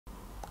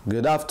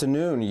Good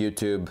afternoon,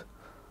 YouTube.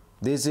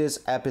 This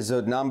is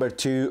episode number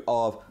 2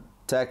 of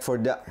Tech for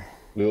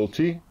Little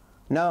tea?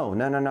 No.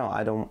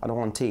 I don't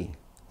want tea.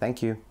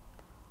 Thank you.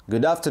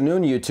 Good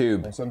afternoon,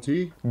 YouTube. Want some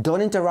tea? Don't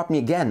interrupt me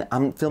again.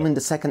 I'm filming the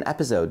second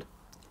episode.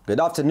 Good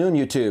afternoon,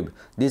 YouTube.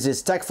 This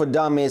is Tech for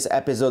Dummies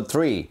episode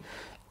 3.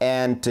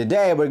 And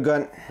today we're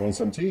going... Want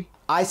some tea?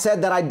 I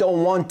said that I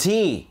don't want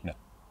tea. No.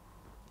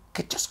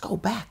 Okay, just go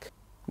back.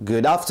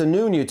 Good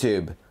afternoon,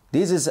 YouTube.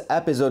 This is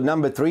episode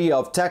number 3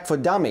 of Tech for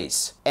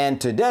Dummies.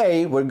 And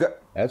today we're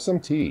Have some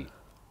tea.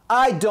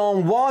 I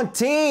don't want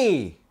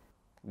tea.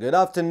 Good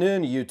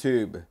afternoon,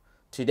 YouTube.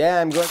 Today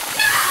I'm going...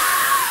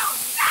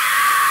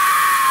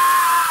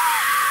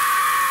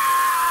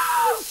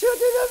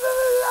 Shooting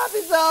another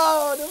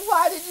episode.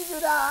 Why did you do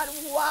that?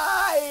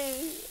 Why?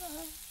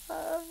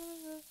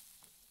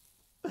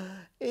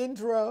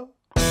 Intro.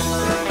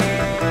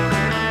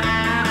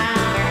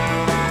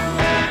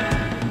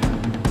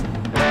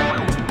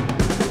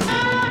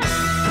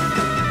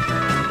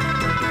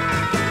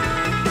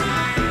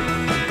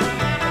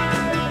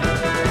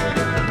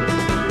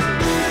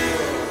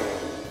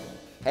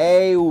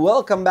 Hey,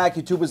 welcome back,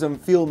 YouTubers and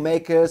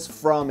filmmakers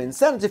from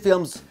Insanity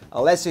Films.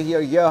 Alessio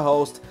here, your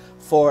host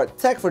for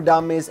Tech for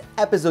Dummies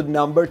episode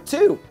number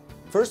 2.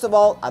 First of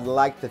all, I'd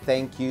like to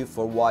thank you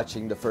for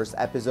watching the first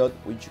episode,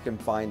 which you can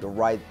find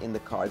right in the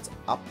cards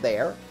up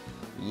there.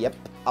 Yep,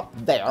 up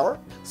there.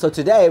 So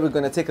today we're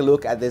going to take a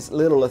look at this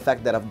little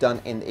effect that I've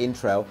done in the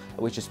intro,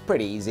 which is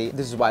pretty easy.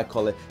 This is why I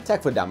call it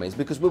Tech for Dummies,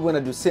 because we're going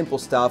to do simple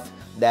stuff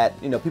that,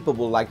 you know, people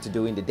will like to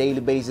do in the daily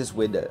basis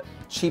with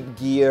cheap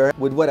gear,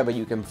 with whatever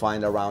you can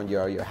find around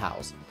your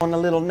house. On a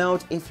little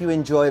note, if you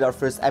enjoyed our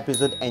first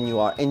episode and you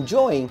are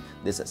enjoying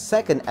this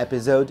second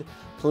episode,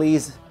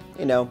 please,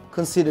 you know,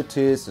 consider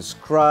to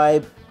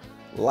subscribe,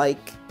 like,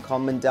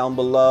 comment down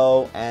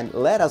below and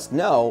let us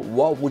know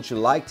what would you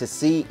like to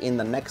see in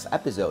the next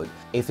episode.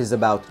 If it's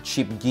about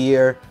cheap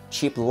gear,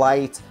 cheap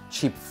light,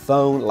 cheap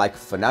phone, like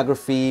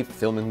photography,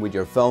 filming with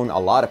your phone. A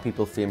lot of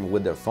people film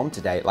with their phone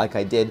today, like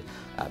I did.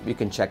 You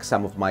can check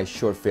some of my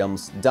short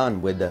films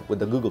done with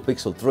the Google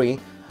Pixel 3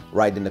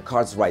 right in the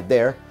cards right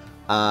there.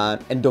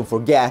 And don't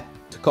forget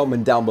to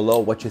comment down below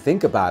what you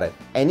think about it.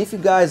 And if you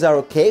guys are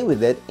okay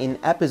with it, in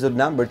episode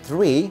number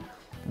 3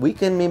 we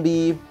can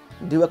maybe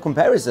do a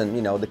comparison,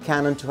 you know, the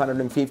Canon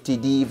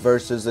 250D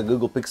versus the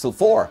Google Pixel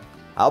 4.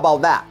 How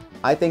about that?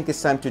 I think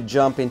it's time to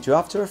jump into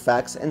After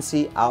Effects and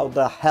see how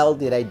the hell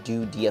did I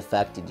do the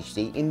effect that you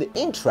see in the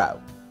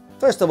intro.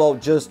 First of all,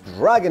 just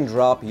drag and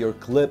drop your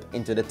clip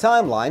into the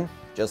timeline,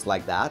 just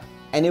like that,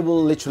 and it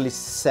will literally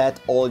set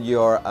all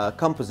your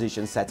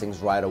composition settings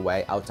right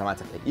away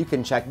automatically. You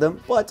can check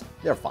them, but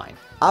they're fine.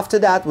 After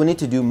that, we need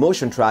to do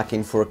motion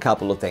tracking for a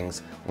couple of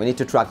things. We need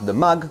to track the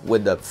mug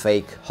with the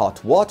fake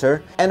hot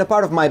water and a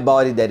part of my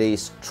body that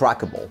is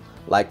trackable,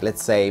 like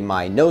let's say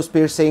my nose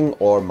piercing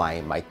or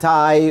my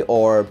thigh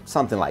or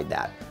something like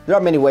that. There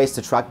are many ways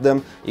to track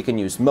them. You can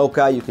use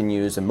Mocha, you can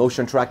use a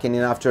motion tracking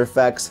in After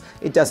Effects.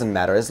 It doesn't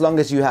matter, as long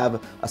as you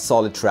have a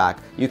solid track.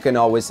 You can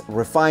always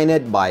refine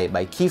it by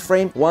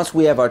keyframe. Once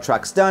we have our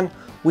tracks done,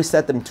 we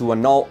set them to a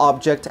null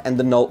object and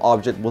the null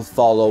object will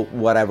follow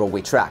whatever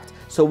we tracked.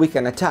 So we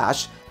can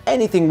attach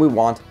anything we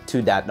want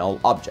to that null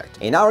object.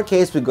 In our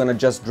case, we're gonna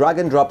just drag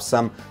and drop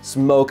some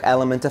smoke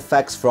element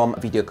effects from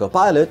Video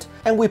Copilot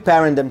and we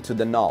parent them to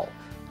the null.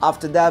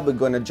 After that, we're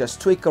gonna just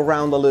tweak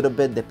around a little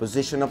bit the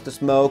position of the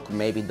smoke,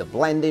 maybe the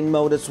blending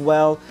mode as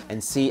well,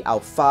 and see how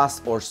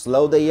fast or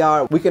slow they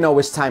are. We can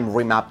always time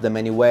remap them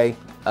anyway.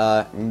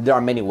 There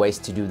are many ways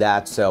to do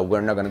that, so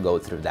we're not gonna go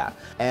through that.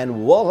 And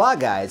voila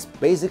guys,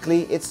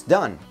 basically it's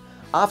done.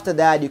 After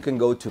that, you can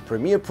go to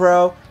Premiere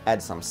Pro,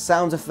 add some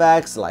sound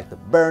effects like the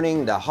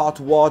burning, the hot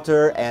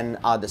water and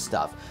other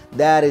stuff.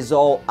 That is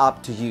all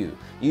up to you.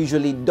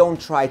 Usually don't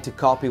try to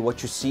copy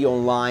what you see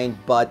online,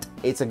 but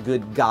it's a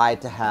good guide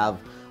to have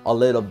a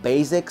little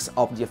basics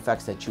of the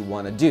effects that you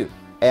want to do.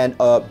 And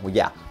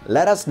yeah,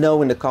 let us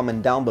know in the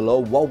comment down below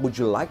what would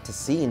you like to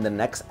see in the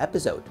next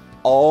episode.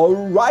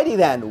 Alrighty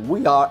then,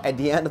 we are at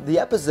the end of the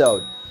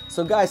episode.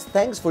 So guys,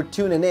 thanks for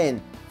tuning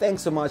in.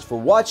 Thanks so much for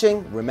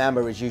watching.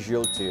 Remember as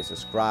usual to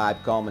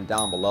subscribe, comment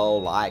down below,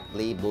 like,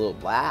 blah, blah,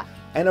 blah.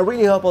 And I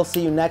really hope I'll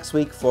see you next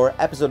week for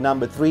episode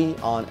number 3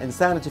 on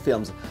Insanity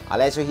Films.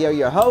 Alessio here,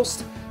 your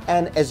host,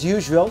 and as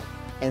usual,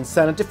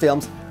 Insanity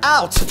Films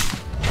out!